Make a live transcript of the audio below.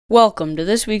Welcome to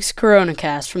this week's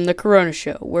CoronaCast from The Corona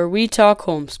Show, where we talk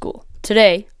homeschool.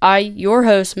 Today, I, your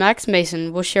host, Max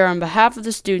Mason, will share on behalf of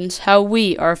the students how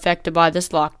we are affected by this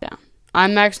lockdown.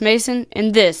 I'm Max Mason,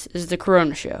 and this is The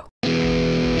Corona Show.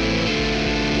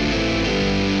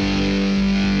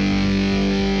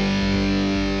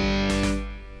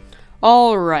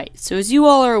 Alright, so as you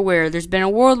all are aware, there's been a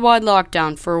worldwide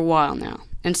lockdown for a while now,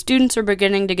 and students are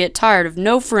beginning to get tired of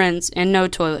no friends and no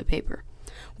toilet paper.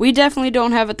 We definitely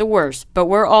don't have it the worst, but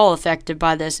we're all affected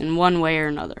by this in one way or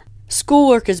another.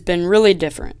 Schoolwork has been really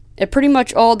different. It pretty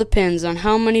much all depends on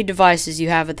how many devices you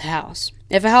have at the house.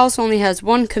 If a house only has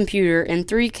one computer and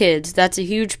 3 kids, that's a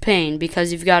huge pain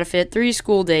because you've got to fit 3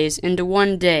 school days into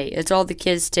one day as all the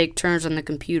kids take turns on the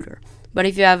computer. But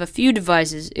if you have a few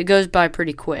devices, it goes by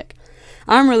pretty quick.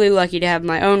 I'm really lucky to have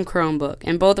my own Chromebook,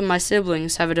 and both of my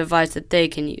siblings have a device that they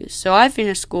can use, so I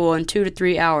finish school in 2 to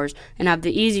 3 hours and have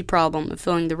the easy problem of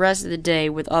filling the rest of the day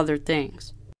with other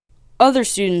things. Other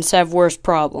students have worse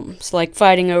problems, like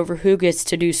fighting over who gets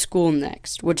to do school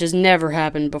next, which has never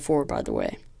happened before, by the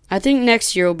way. I think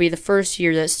next year will be the first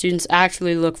year that students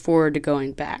actually look forward to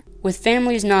going back. With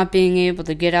families not being able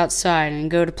to get outside and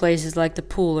go to places like the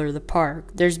pool or the park,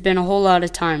 there's been a whole lot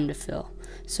of time to fill.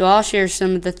 So I'll share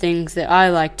some of the things that I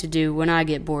like to do when I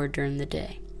get bored during the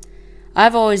day.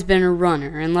 I've always been a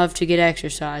runner and love to get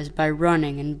exercise by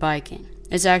running and biking.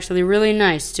 It's actually really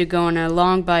nice to go on a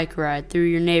long bike ride through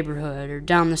your neighborhood or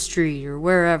down the street or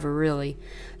wherever really.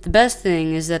 The best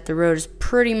thing is that the road is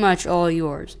pretty much all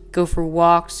yours. Go for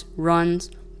walks,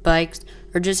 runs, bikes,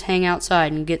 or just hang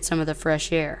outside and get some of the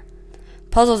fresh air.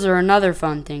 Puzzles are another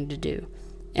fun thing to do.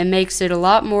 It makes it a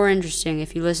lot more interesting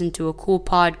if you listen to a cool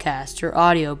podcast or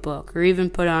audiobook or even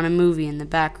put on a movie in the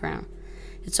background.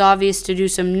 It's obvious to do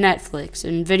some Netflix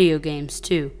and video games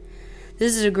too.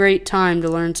 This is a great time to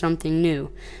learn something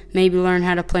new. Maybe learn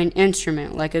how to play an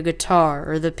instrument like a guitar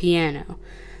or the piano.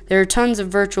 There are tons of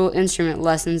virtual instrument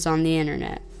lessons on the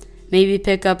internet. Maybe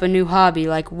pick up a new hobby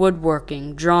like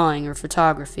woodworking, drawing, or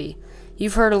photography.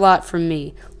 You've heard a lot from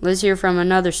me. Let's hear from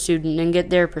another student and get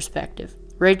their perspective.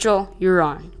 Rachel, you're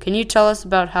on. Can you tell us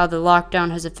about how the lockdown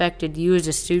has affected you as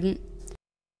a student?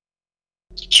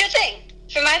 Sure thing.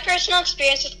 From my personal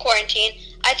experience with quarantine,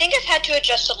 I think I've had to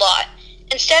adjust a lot.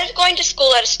 Instead of going to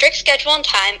school at a strict schedule and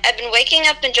time, I've been waking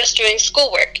up and just doing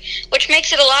schoolwork, which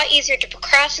makes it a lot easier to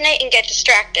procrastinate and get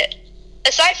distracted.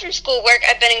 Aside from schoolwork,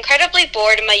 I've been incredibly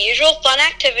bored and my usual fun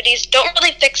activities don't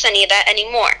really fix any of that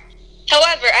anymore.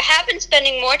 However, I have been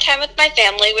spending more time with my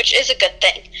family, which is a good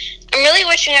thing. I'm really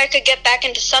wishing I could get back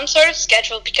into some sort of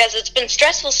schedule because it's been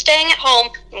stressful staying at home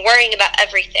and worrying about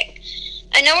everything.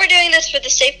 I know we're doing this for the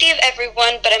safety of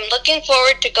everyone, but I'm looking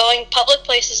forward to going public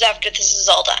places after this is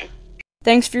all done.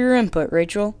 Thanks for your input,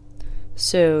 Rachel.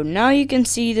 So now you can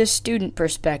see the student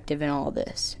perspective in all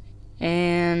this.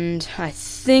 And I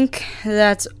think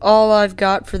that's all I've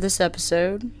got for this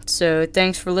episode. So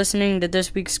thanks for listening to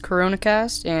this week's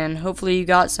CoronaCast, and hopefully you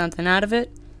got something out of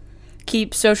it.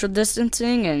 Keep social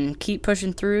distancing and keep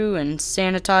pushing through and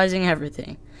sanitizing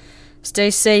everything. Stay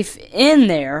safe in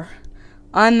there.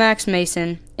 I'm Max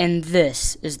Mason, and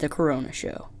this is The Corona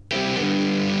Show.